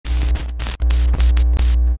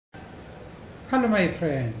Hello my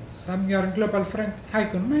friends, I'm your global friend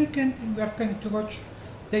Icon Mike and we are going to watch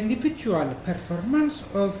the individual performance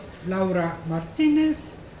of Laura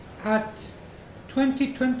Martinez at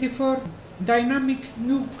 2024 Dynamic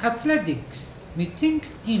New Athletics meeting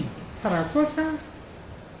in Zaragoza.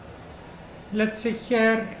 Let's see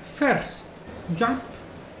her first jump.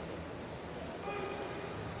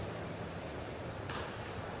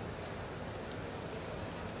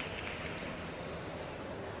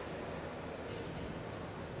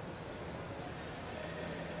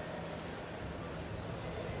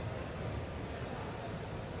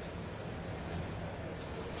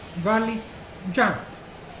 Valid jump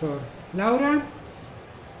for Laura.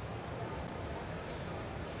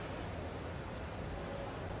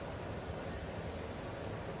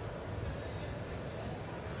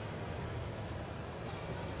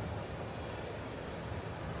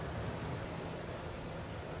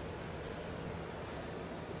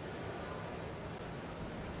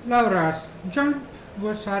 Laura's jump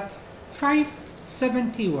was at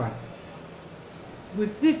 5.71.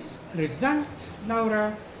 With this result,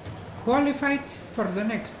 Laura qualified for the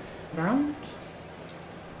next round.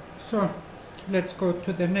 So let's go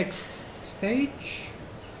to the next stage.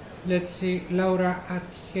 Let's see Laura at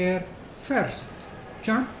her first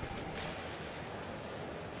jump.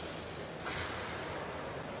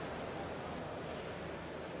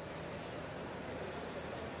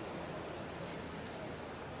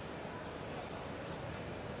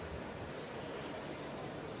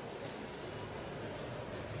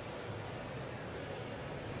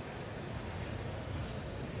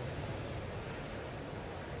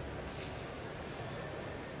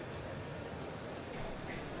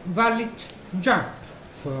 Valid jump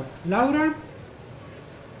for Laura.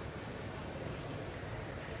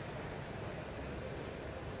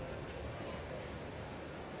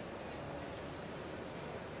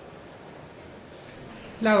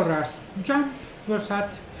 Laura's jump was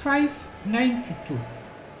at 5.92.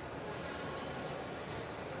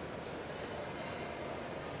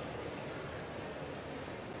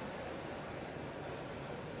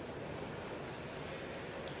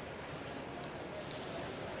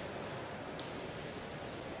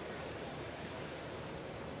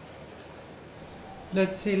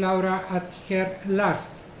 Let's see Laura at her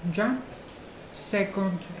last jump,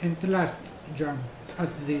 second and last jump at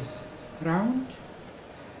this round.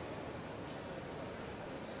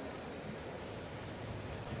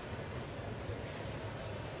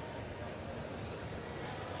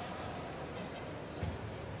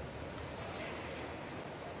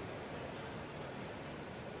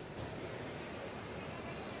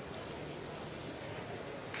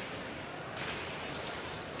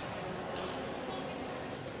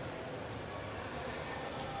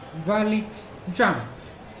 Valid jump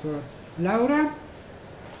for Laura.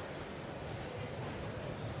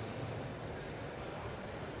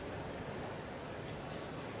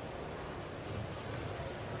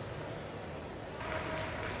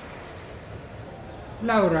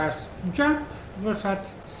 Laura's jump was at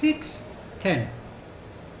 6.10.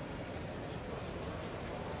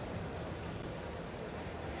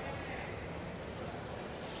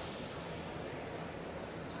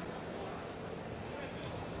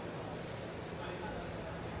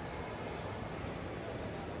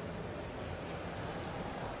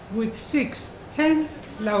 With 6.10,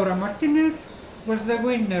 Laura Martinez was the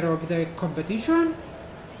winner of the competition.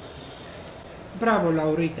 Bravo,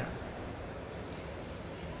 Laurita.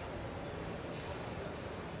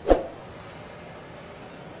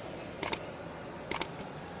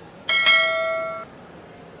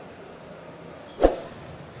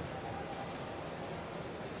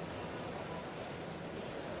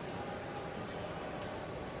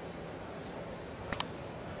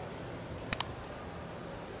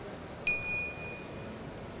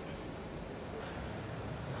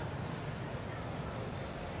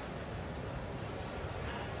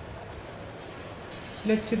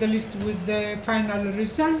 Let's see the list with the final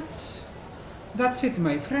results. That's it,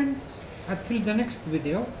 my friends. Until the next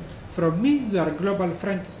video, from me, your global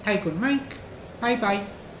friend Icon Mike. Bye bye.